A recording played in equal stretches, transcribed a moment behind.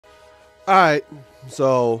All right,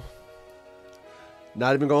 so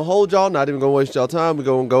not even gonna hold y'all, not even gonna waste y'all time. We're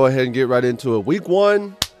gonna go ahead and get right into it. Week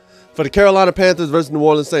 1 for the Carolina Panthers versus New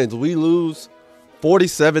Orleans Saints. We lose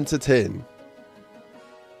 47-10.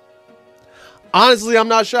 Honestly, I'm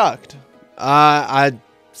not shocked. I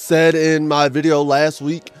said in my video last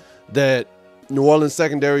week that New Orleans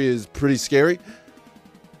secondary is pretty scary,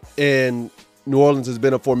 and New Orleans has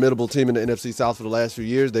been a formidable team in the NFC South for the last few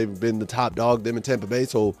years. They've been the top dog, them in Tampa Bay,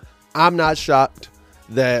 so I'm not shocked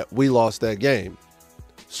that we lost that game.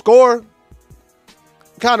 Score,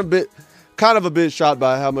 kind of a bit shocked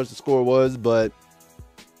by how much the score was, but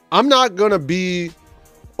I'm not gonna be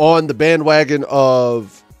on the bandwagon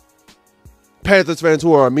of Panthers fans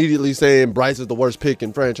who are immediately saying Bryce is the worst pick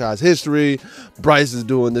in franchise history. Bryce is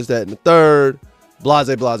doing this, that, and the third.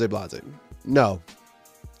 Blase, blase, blase. No.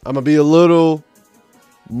 I'm going to be a little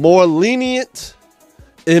more lenient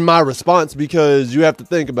in my response because you have to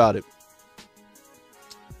think about it.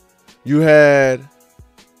 You had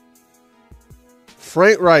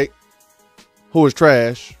Frank Reich, who was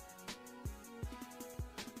trash.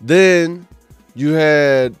 Then you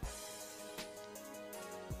had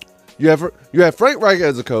Frank Reich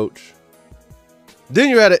as a coach. Then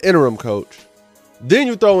you had an interim coach. Then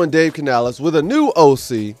you throw in Dave Canales with a new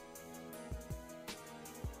OC.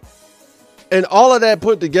 And all of that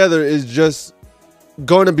put together is just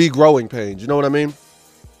going to be growing pains. You know what I mean?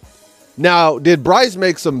 Now, did Bryce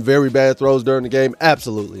make some very bad throws during the game?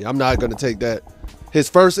 Absolutely. I'm not going to take that. His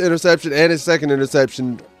first interception and his second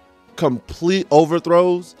interception, complete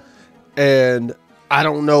overthrows. And I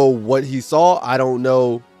don't know what he saw. I don't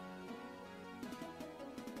know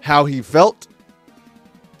how he felt.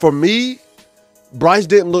 For me, Bryce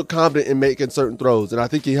didn't look confident in making certain throws, and I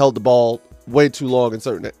think he held the ball way too long in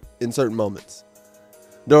certain moments.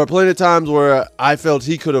 There were plenty of times where I felt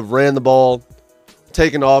he could have ran the ball,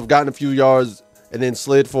 taken off, gotten a few yards, and then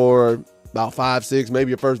slid for about 5, 6,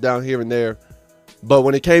 maybe a first down here and there. But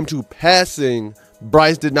when it came to passing,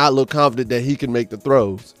 Bryce did not look confident that he could make the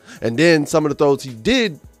throws. And then some of the throws he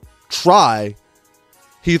did try,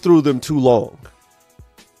 he threw them too long.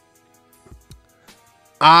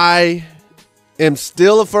 I am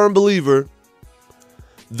still a firm believer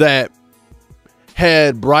that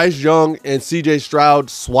had Bryce Young and C.J.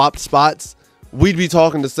 Stroud swapped spots, we'd be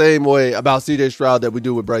talking the same way about C.J. Stroud that we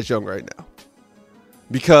do with Bryce Young right now.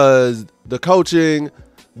 Because the coaching,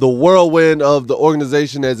 the whirlwind of the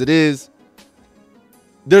organization as it is,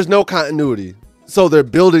 there's no continuity. So they're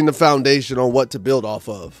building the foundation on what to build off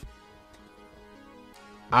of.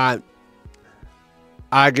 I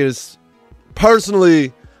guess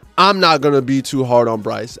personally, I'm not going to be too hard on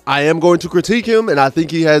Bryce. I am going to critique him, and I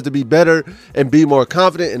think he has to be better and be more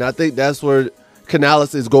confident. And I think that's where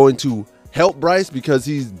Canales is going to help Bryce because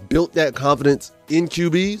he's built that confidence in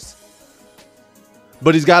QBs.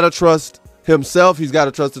 But he's got to trust himself. He's got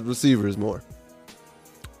to trust his receivers more.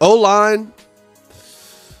 O-line,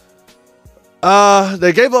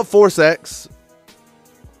 they gave up 4 sacks.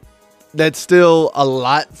 That's still a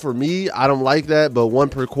lot for me. I don't like that, but 1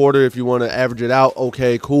 per quarter, if you want to average it out,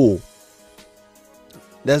 okay, cool.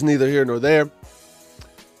 That's neither here nor there.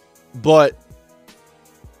 But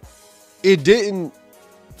it didn't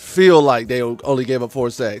feel like they only gave up 4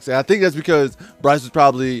 sacks. And I think that's because Bryce was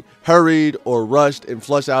probably hurried or rushed and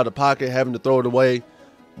flushed out of the pocket, having to throw it away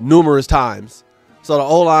numerous times. So the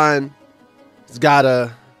O-line has got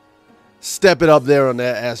to step it up there on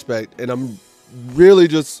that aspect. And I'm really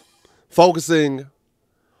just focusing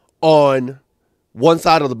on one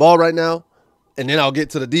side of the ball right now, and then I'll get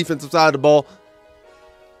to the defensive side of the ball.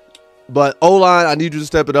 But O-line, I need you to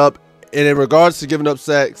step it up. And in regards to giving up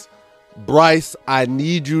sacks, Bryce, I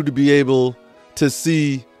need you to be able to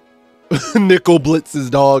see nickel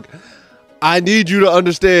blitzes, dog. I need you to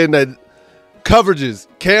understand that coverages.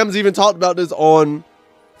 Cam's even talked about this on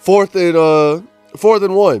fourth and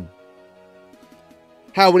 1.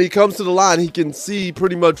 How when he comes to the line, he can see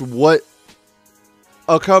pretty much what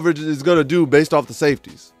a coverage is going to do based off the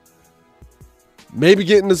safeties. Maybe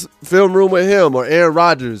get in this film room with him or Aaron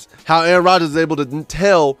Rodgers. How Aaron Rodgers is able to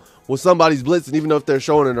tell when somebody's blitzing, even if they're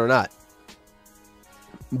showing it or not.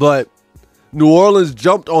 But New Orleans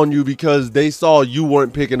jumped on you because they saw you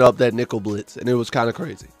weren't picking up that nickel blitz, and it was kind of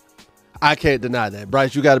crazy. I can't deny that.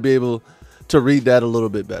 Bryce, you got to be able to read that a little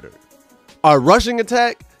bit better. Our rushing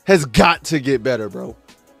attack has got to get better, bro.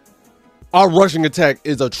 Our rushing attack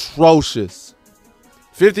is atrocious.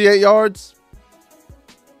 58 yards?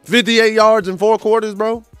 58 yards in 4 quarters,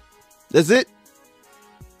 bro? That's it?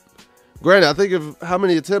 Granted, I think of how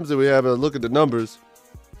many attempts did we have and look at the numbers.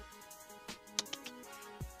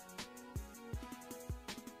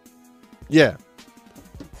 Yeah.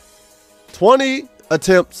 20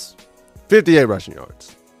 attempts, 58 rushing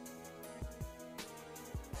yards.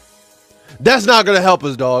 That's not going to help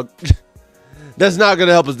us, dog. That's not going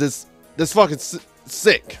to help us. This fucking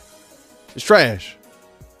sick. It's trash.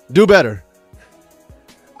 Do better.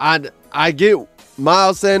 I get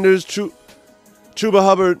Miles Sanders, Chuba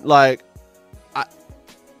Hubbard, like,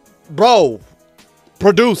 bro,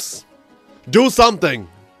 produce. Do something.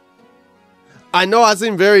 I know I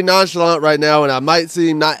seem very nonchalant right now, and I might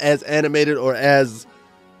seem not as animated or as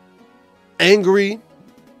angry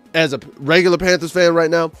as a regular Panthers fan right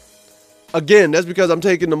now. Again, that's because I'm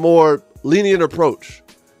taking the more lenient approach.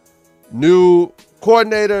 New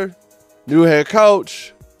coordinator, new head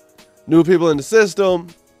coach, new people in the system,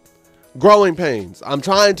 growing pains. I'm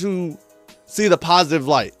trying to see the positive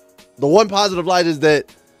light. The one positive light is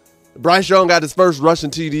that Bryce Young got his first rushing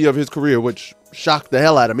TD of his career, which shocked the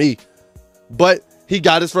hell out of me. But he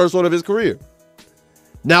got his first one of his career.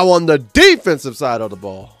 Now on the defensive side of the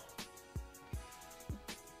ball,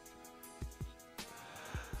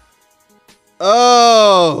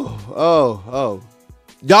 oh.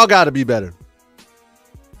 Y'all got to be better.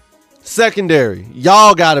 Secondary,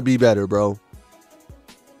 y'all got to be better, bro.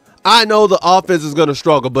 I know the offense is going to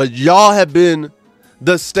struggle, but y'all have been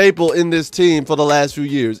the staple in this team for the last few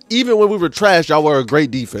years. Even when we were trash, y'all were a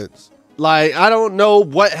great defense. Like, I don't know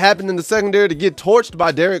what happened in the secondary to get torched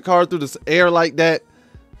by Derek Carr through the air like that.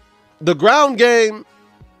 The ground game,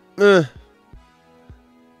 but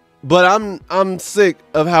I'm sick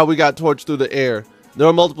of how we got torched through the air. There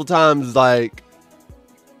were multiple times, like,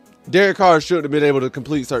 Derek Carr shouldn't have been able to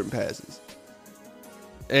complete certain passes.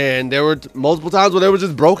 And there were multiple times where there was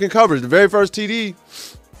just broken coverage. The very first TD,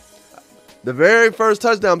 the very first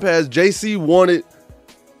touchdown pass, JC wanted,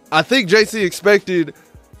 I think JC expected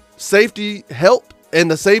safety help,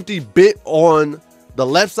 and the safety bit on the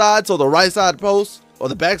left side, so the right side post or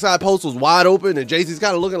the backside post was wide open, and JC's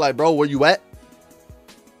kind of looking like, bro, where you at?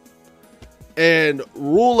 And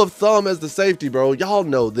rule of thumb as the safety, bro, y'all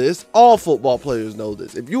know this. All football players know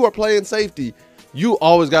this. If you are playing safety, you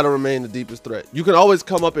always got to remain the deepest threat. You can always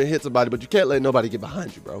come up and hit somebody, but you can't let nobody get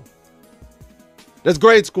behind you, bro. That's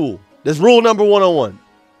grade school. That's rule number 101.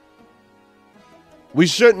 We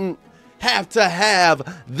shouldn't have to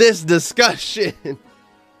have this discussion.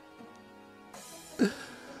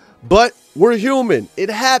 But we're human. It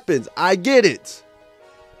happens. I get it.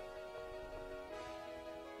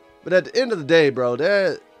 But at the end of the day, bro,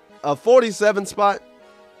 there a 47 spot.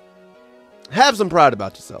 Have some pride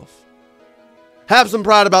about yourself. Have some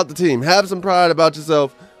pride about the team. Have some pride about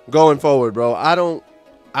yourself going forward, bro. I don't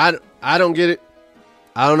get it.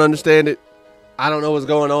 I don't understand it. I don't know what's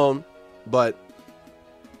going on, but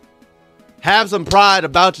have some pride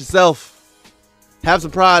about yourself. Have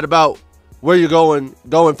some pride about where you're going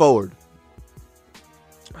forward.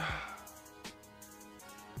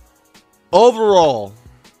 Overall,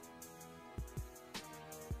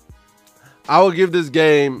 I will give this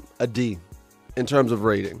game a D in terms of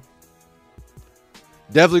rating.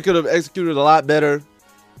 Definitely could have executed a lot better.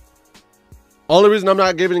 Only reason I'm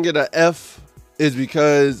not giving it an F is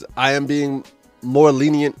because I am being more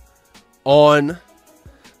lenient on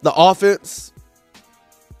the offense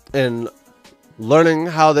and learning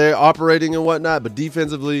how they're operating and whatnot. But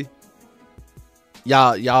defensively,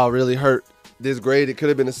 y'all really hurt this grade. It could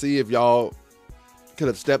have been a C if y'all could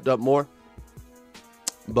have stepped up more.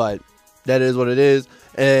 But that is what it is.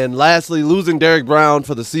 And lastly, losing Derrick Brown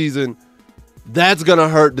for the season, that's going to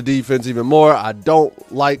hurt the defense even more. I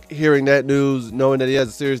don't like hearing that news, knowing that he has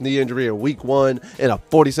a serious knee injury in week 1 in a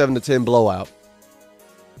 47-10 blowout.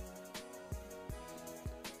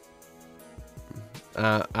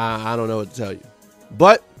 I don't know what to tell you.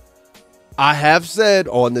 But I have said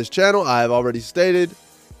on this channel, I have already stated,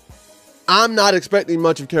 I'm not expecting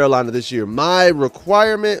much of Carolina this year. My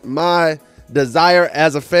requirement, my desire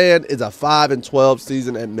as a fan is a 5-12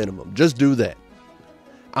 season at minimum. Just do that.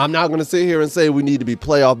 I'm not going to sit here and say we need to be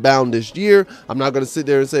playoff bound this year. I'm not going to sit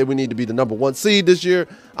there and say we need to be the number 1 seed this year.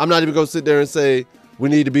 I'm not even going to sit there and say we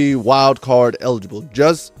need to be wild card eligible.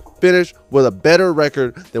 Just finish with a better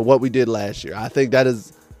record than what we did last year. I think that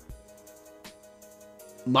is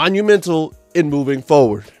monumental in moving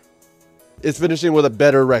forward. It's finishing with a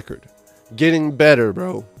better record. Getting better,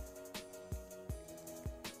 bro.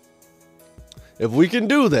 If we can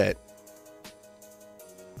do that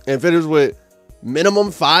and finish with minimum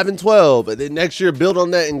 5-12, and then next year build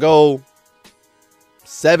on that and go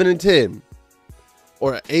 7-10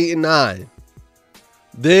 or 8-9,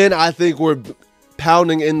 then I think we're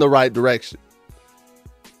pounding in the right direction.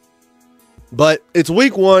 But it's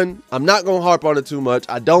week 1. I'm not going to harp on it too much.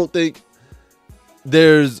 I don't think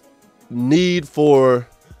there's need for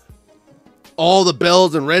all the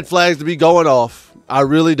bells and red flags to be going off. I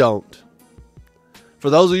really don't.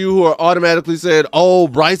 For those of you who are automatically saying, oh,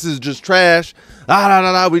 Bryce is just trash.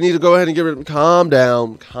 We need to go ahead and get rid of him. Calm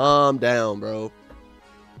down. Calm down, bro.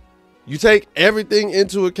 You take everything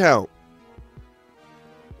into account.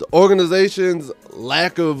 The organization's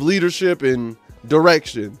lack of leadership and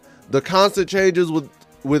direction. The constant changes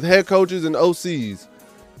with head coaches and OCs.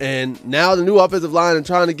 And now the new offensive line and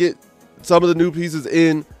trying to get some of the new pieces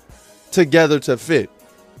in together to fit.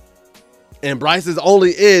 And Bryce is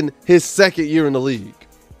only in his second year in the league.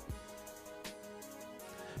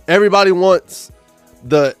 Everybody wants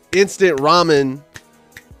the instant ramen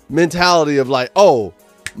mentality of like, oh,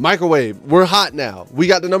 microwave, we're hot now. We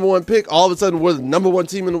got the #1 pick. All of a sudden, we're the #1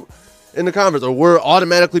 team in the conference, or we're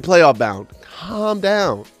automatically playoff bound. Calm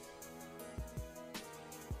down.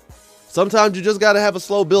 Sometimes you just got to have a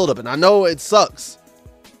slow buildup. And I know it sucks.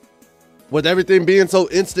 With everything being so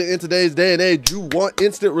instant in today's day and age, you want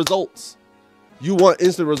instant results. You want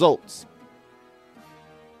instant results.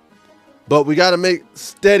 But we got to make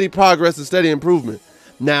steady progress and steady improvement.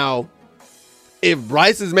 Now, if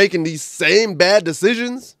Bryce is making these same bad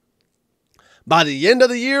decisions by the end of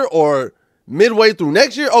the year or midway through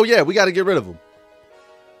next year, oh yeah, we got to get rid of him.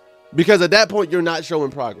 Because at that point, you're not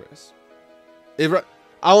showing progress.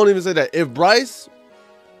 I won't even say that. If Bryce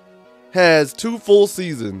has 2 full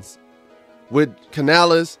seasons with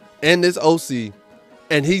Canales and this OC,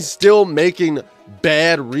 and he's still making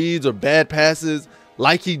bad reads or bad passes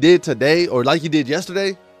like he did today or like he did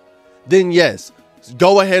yesterday, then yes,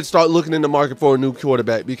 go ahead, start looking in the market for a new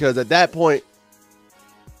quarterback, because at that point,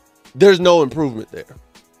 there's no improvement there.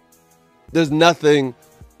 There's nothing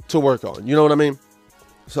to work on. You know what I mean?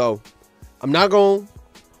 So I'm not going to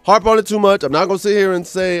harp on it too much. I'm not going to sit here and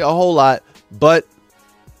say a whole lot, but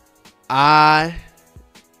I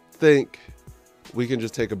think we can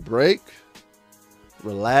just take a break,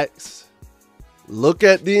 relax, look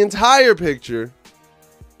at the entire picture,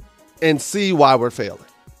 and see why we're failing.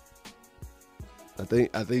 I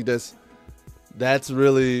think that's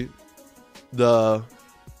really the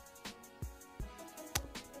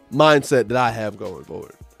mindset that I have going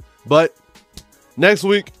forward. But next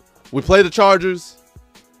week, we play the Chargers.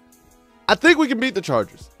 I think we can beat the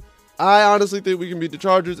Chargers. I honestly think we can beat the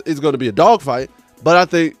Chargers. It's going to be a dogfight, but I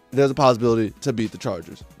think there's a possibility to beat the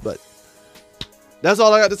Chargers. But that's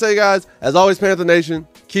all I got to say, guys. As always, Panther Nation,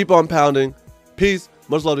 keep on pounding. Peace.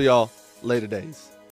 Much love to y'all. Later days.